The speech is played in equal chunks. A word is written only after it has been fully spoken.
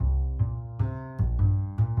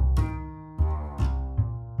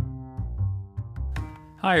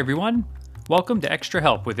Hi everyone, welcome to Extra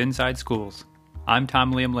Help with Inside Schools. I'm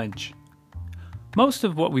Tom Liam Lynch. Most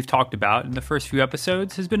of what we've talked about in the first few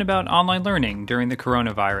episodes has been about online learning during the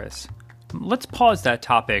coronavirus. Let's pause that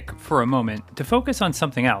topic for a moment to focus on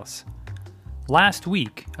something else. Last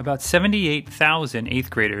week, about 78,000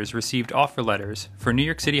 8th graders received offer letters for New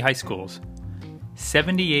York City high schools.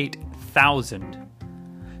 78,000.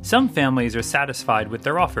 Some families are satisfied with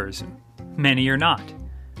their offers, many are not.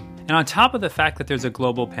 And on top of the fact that there's a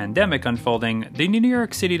global pandemic unfolding, the New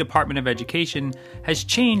York City Department of Education has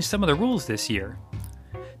changed some of the rules this year.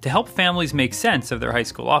 To help families make sense of their high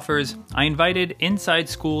school offers, I invited Inside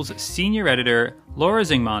Schools senior editor Laura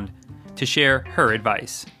Zingmond to share her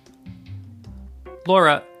advice.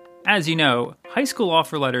 Laura, as you know, high school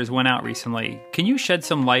offer letters went out recently. Can you shed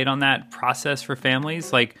some light on that process for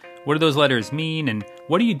families? Like, what do those letters mean, and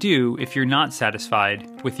what do you do if you're not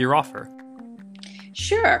satisfied with your offer?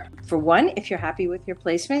 Sure. For one, if you're happy with your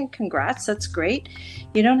placement, congrats, that's great.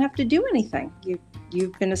 You don't have to do anything.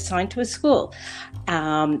 You've been assigned to a school.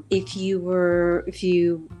 If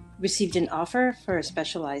you received an offer for a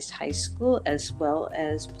specialized high school as well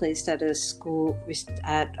as placed at a school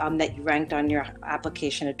that you ranked on your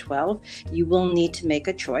application at 12, you will need to make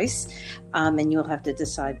a choice, and you'll have to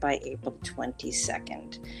decide by April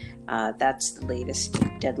 22nd. That's the latest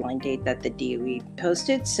deadline date that the DOE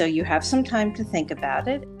posted, so you have some time to think about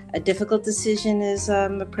it. A difficult decision is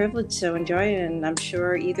a privilege, so enjoy it, and I'm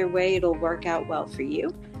sure either way it'll work out well for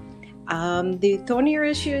you. The thornier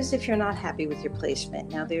issue is if you're not happy with your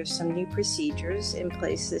placement. Now, there's some new procedures in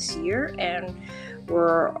place this year, and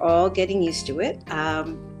we're all getting used to it.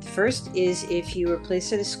 First is if you were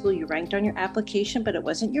placed at a school you ranked on your application, but it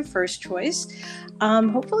wasn't your first choice.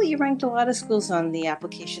 Hopefully you ranked a lot of schools on the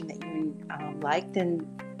application that you liked, and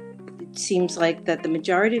it seems like that the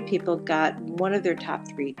majority of people got one of their top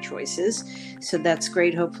 3 choices. So that's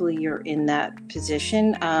great. Hopefully you're in that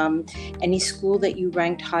position. Any school that you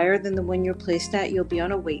ranked higher than the one you're placed at, you'll be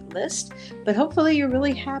on a wait list. But hopefully you're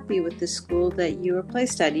really happy with the school that you were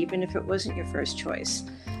placed at, even if it wasn't your first choice.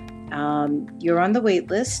 You're on the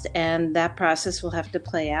wait list, and that process will have to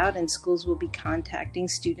play out, and schools will be contacting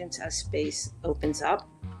students as space opens up.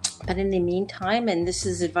 But in the meantime, and this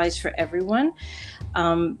is advice for everyone,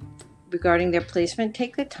 regarding their placement,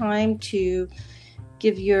 take the time to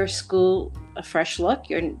give your school a fresh look,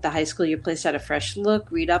 the high school you're placed at a fresh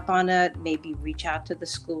look, read up on it, maybe reach out to the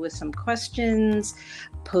school with some questions,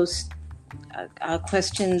 post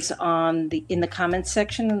questions in the comments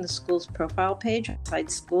section on the school's profile page.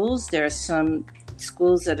 Inside Schools, there are some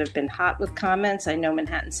schools that have been hot with comments. I know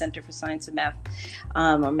Manhattan Center for Science and Math,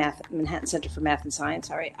 Manhattan Center for Math and Science,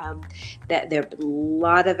 that there have been a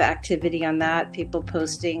lot of activity on that, people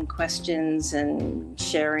posting questions and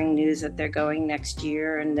sharing news that they're going next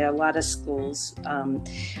year, and there are a lot of schools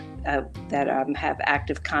that have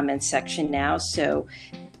active comment section now. So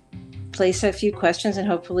place a few questions, and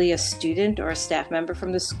hopefully a student or a staff member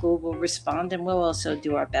from the school will respond, and we'll also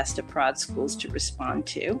do our best to prod schools to respond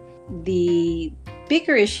to. The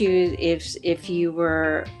bigger issue is if you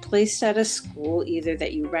were placed at a school either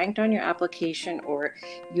that you ranked on your application, or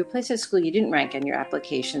you were placed at a school you didn't rank on your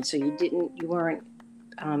application, so you weren't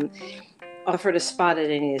offered a spot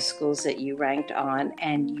at any of the schools that you ranked on,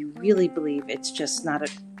 and you really believe it's just not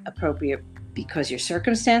appropriate because your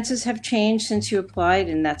circumstances have changed since you applied,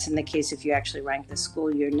 and that's in the case if you actually rank the school.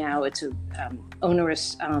 It's an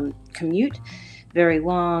onerous commute, very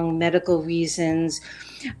long, medical reasons.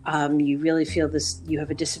 You really feel you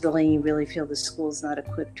have a disability, and you really feel the school's not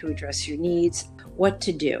equipped to address your needs. What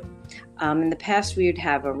to do? In the past, we would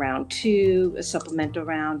have a round 2, a supplemental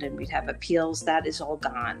round, and we'd have appeals. That is all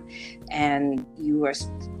gone. And you are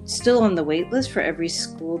still on the wait list for every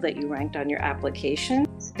school that you ranked on your application.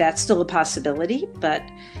 That's still a possibility, but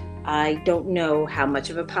I don't know how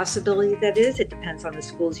much of a possibility that is. It depends on the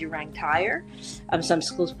schools you ranked higher. Some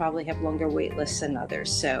schools probably have longer wait lists than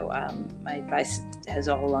others. So my advice has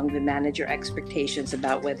all along been manage your expectations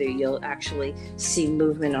about whether you'll actually see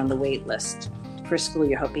movement on the wait list for school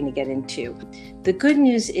you're hoping to get into. The good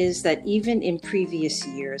news is that even in previous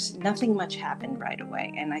years, nothing much happened right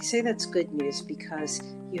away. And I say that's good news because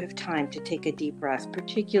you have time to take a deep breath,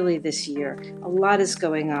 particularly this year. A lot is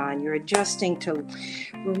going on. You're adjusting to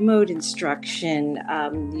remote instruction,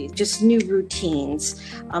 just new routines.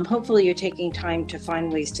 Hopefully you're taking time to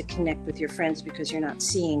find ways to connect with your friends because you're not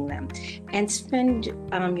seeing them. And spend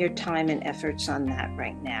your time and efforts on that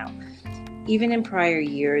right now. Even in prior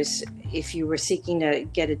years, if you were seeking to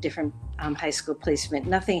get a different high school placement,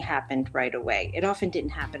 nothing happened right away. It often didn't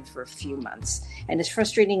happen for a few months. And as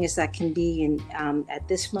frustrating as that can be, at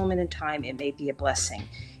this moment in time, it may be a blessing.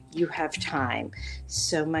 you have time.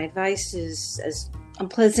 So my advice is, as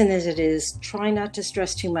unpleasant as it is, try not to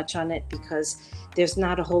stress too much on it, because there's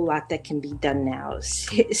not a whole lot that can be done now.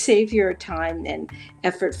 Save your time and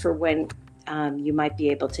effort for when you might be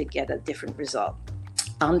able to get a different result.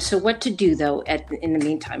 So what to do, though, in the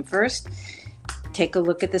meantime? First, take a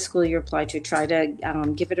look at the school you applied to. Try to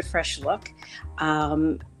give it a fresh look.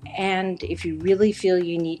 And if you really feel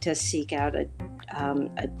you need to seek out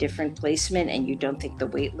a different placement and you don't think the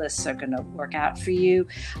wait lists are going to work out for you,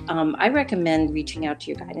 I recommend reaching out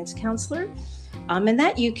to your guidance counselor. And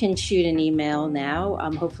that you can shoot an email now.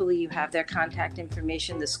 Hopefully you have their contact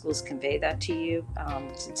information. The schools convey that to you,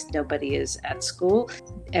 since nobody is at school.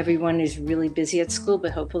 Everyone is really busy at school,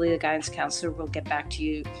 but hopefully the guidance counselor will get back to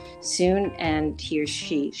you soon, and he or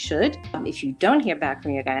she should. If you don't hear back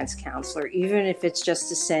from your guidance counselor, even if it's just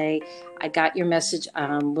to say, I got your message,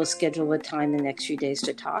 we'll schedule a time the next few days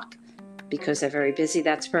to talk, because they're very busy,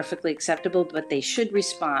 that's perfectly acceptable, but they should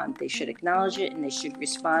respond. They should acknowledge it, and they should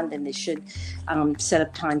respond, and they should set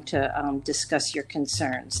up time to discuss your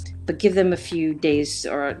concerns. But give them a few days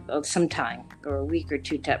or some time, or a week or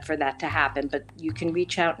two for that to happen. But you can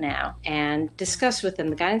reach out now and discuss with them.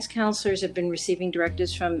 The guidance counselors have been receiving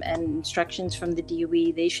directives and instructions from the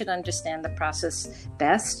DOE. They should understand the process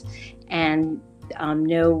best and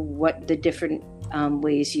know what the different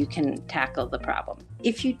ways you can tackle the problem.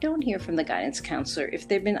 If you don't hear from the guidance counselor, if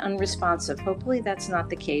they've been unresponsive, hopefully that's not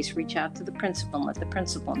the case. Reach out to the principal and let the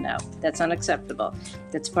principal know. That's unacceptable.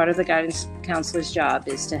 That's part of the guidance counselor's job,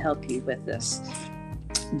 is to help you with this.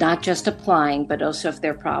 Not just applying, but also if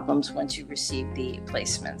there are problems once you receive the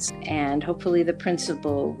placements. And hopefully the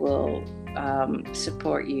principal will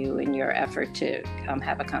support you in your effort to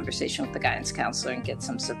have a conversation with the guidance counselor and get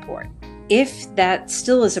some support. If that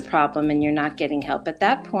still is a problem and you're not getting help at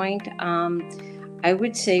that point, I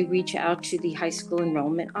would say reach out to the high school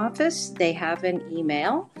enrollment office. They have an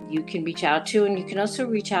email you can reach out to, and you can also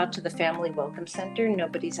reach out to the Family Welcome Center.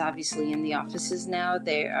 Nobody's obviously in the offices now.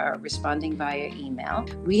 They are responding via email.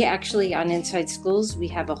 We actually, on Inside Schools, we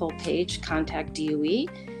have a whole page, Contact DOE.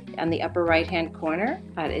 On the upper right-hand corner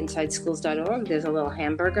at insideschools.org, there's a little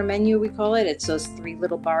hamburger menu, we call it. It's those 3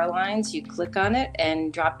 little bar lines. You click on it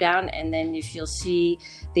and drop down, and then if you'll see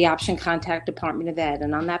the option Contact Department of Ed.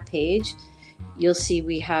 And on that page, you'll see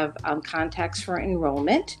we have contacts for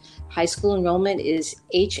enrollment. High school enrollment is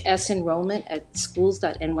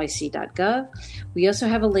hsenrollment@schools.nyc.gov. We also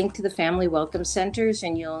have a link to the Family Welcome Centers,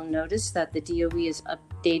 and you'll notice that the DOE has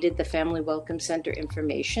updated the Family Welcome Center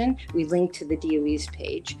information. We link to the DOE's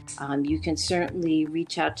page. You can certainly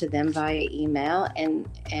reach out to them via email, and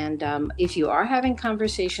if you are having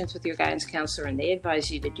conversations with your guidance counselor and they advise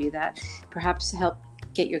you to do that, perhaps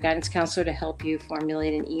get your guidance counselor to help you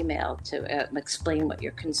formulate an email to explain what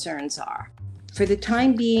your concerns are. For the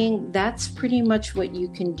time being, that's pretty much what you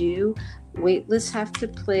can do. Waitlists have to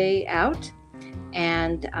play out,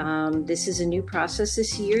 and this is a new process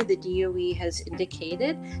this year. The DOE has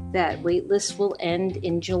indicated that waitlists will end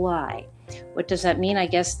in July. What does that mean? I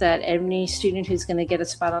guess that any student who's going to get a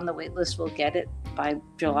spot on the waitlist will get it by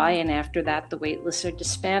July, and after that, the waitlists are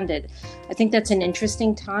disbanded. I think that's an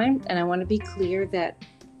interesting time, and I want to be clear that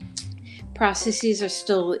processes are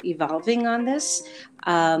still evolving on this,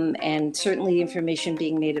 and certainly the information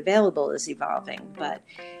being made available is evolving. But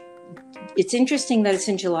it's interesting that it's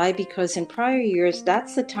in July, because in prior years,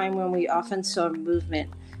 that's the time when we often saw movement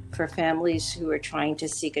for families who are trying to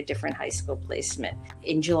seek a different high school placement.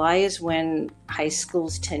 In July is when high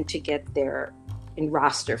schools tend to get their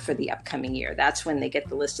roster for the upcoming year. That's when they get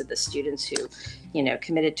the list of the students who,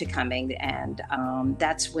 committed to coming, and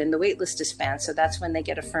that's when the wait list disbands. So that's when they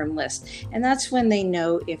get a firm list, and that's when they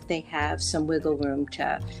know if they have some wiggle room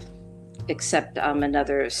to accept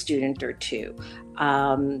another student or two.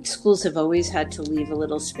 Schools have always had to leave a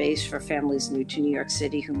little space for families new to New York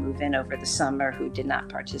City who move in over the summer who did not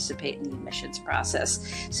participate in the admissions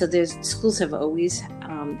process. So schools have always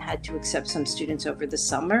had to accept some students over the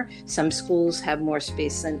summer. Some schools have more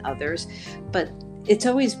space than others, but it's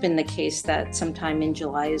always been the case that sometime in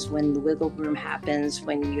July is when the wiggle room happens,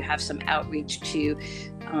 when you have some outreach to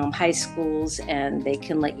high schools, and they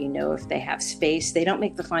can let you know if they have space. They don't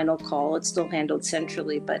make the final call. It's still handled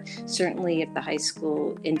centrally, but certainly if the high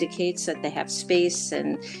school indicates that they have space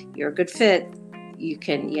and you're a good fit, you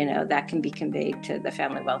can, that can be conveyed to the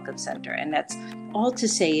Family Welcome Center. And that's all to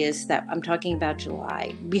say is that I'm talking about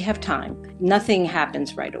July. We have time. Nothing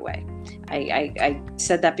happens right away. I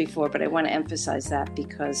said that before, but I want to emphasize that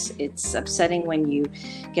because it's upsetting when you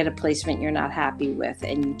get a placement you're not happy with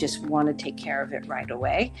and you just want to take care of it right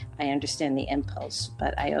away. I understand the impulse,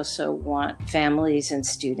 but I also want families and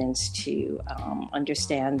students to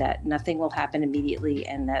understand that nothing will happen immediately,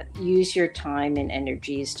 and that use your time and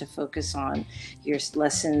energies to focus on your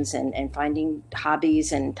lessons and finding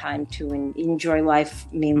hobbies and time to enjoy life,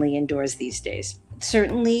 mainly indoors these days.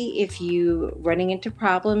 Certainly, if you're running into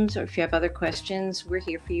problems or if you have other questions, we're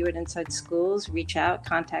here for you at Inside Schools. Reach out,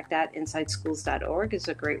 contact@insideschools.org is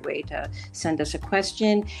a great way to send us a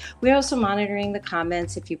question. We're also monitoring the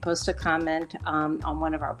comments. If you post a comment on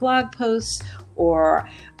one of our blog posts or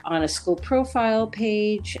on a school profile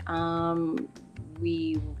page,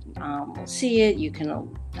 we will see it. You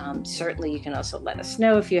can certainly, you can also let us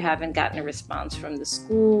know if you haven't gotten a response from the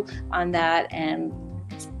school on that, and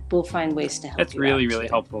we'll find ways to help you. That's really, really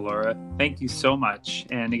helpful, Laura. Thank you so much.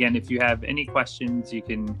 And again, if you have any questions, you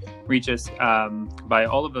can reach us by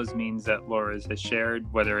all of those means that Laura has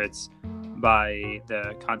shared, whether it's by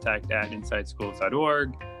the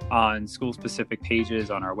contact@insideschools.org, on school-specific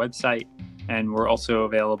pages on our website, and we're also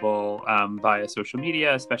available via social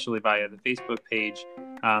media, especially via the Facebook page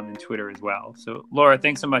and Twitter as well. So, Laura,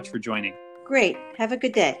 thanks so much for joining. Great. Have a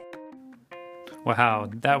good day. Wow,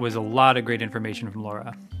 that was a lot of great information from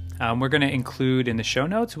Laura. We're going to include in the show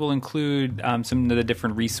notes, we'll include some of the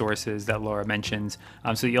different resources that Laura mentions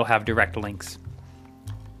so that you'll have direct links.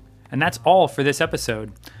 And that's all for this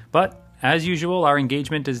episode. But as usual, our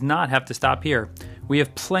engagement does not have to stop here. We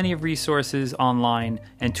have plenty of resources online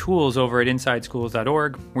and tools over at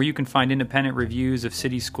InsideSchools.org where you can find independent reviews of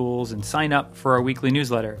city schools and sign up for our weekly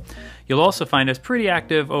newsletter. You'll also find us pretty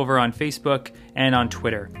active over on Facebook and on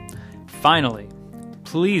Twitter. Finally,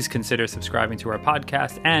 please consider subscribing to our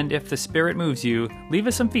podcast, and if the spirit moves you, leave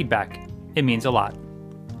us some feedback. It means a lot.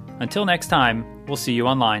 Until next time, we'll see you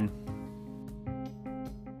online.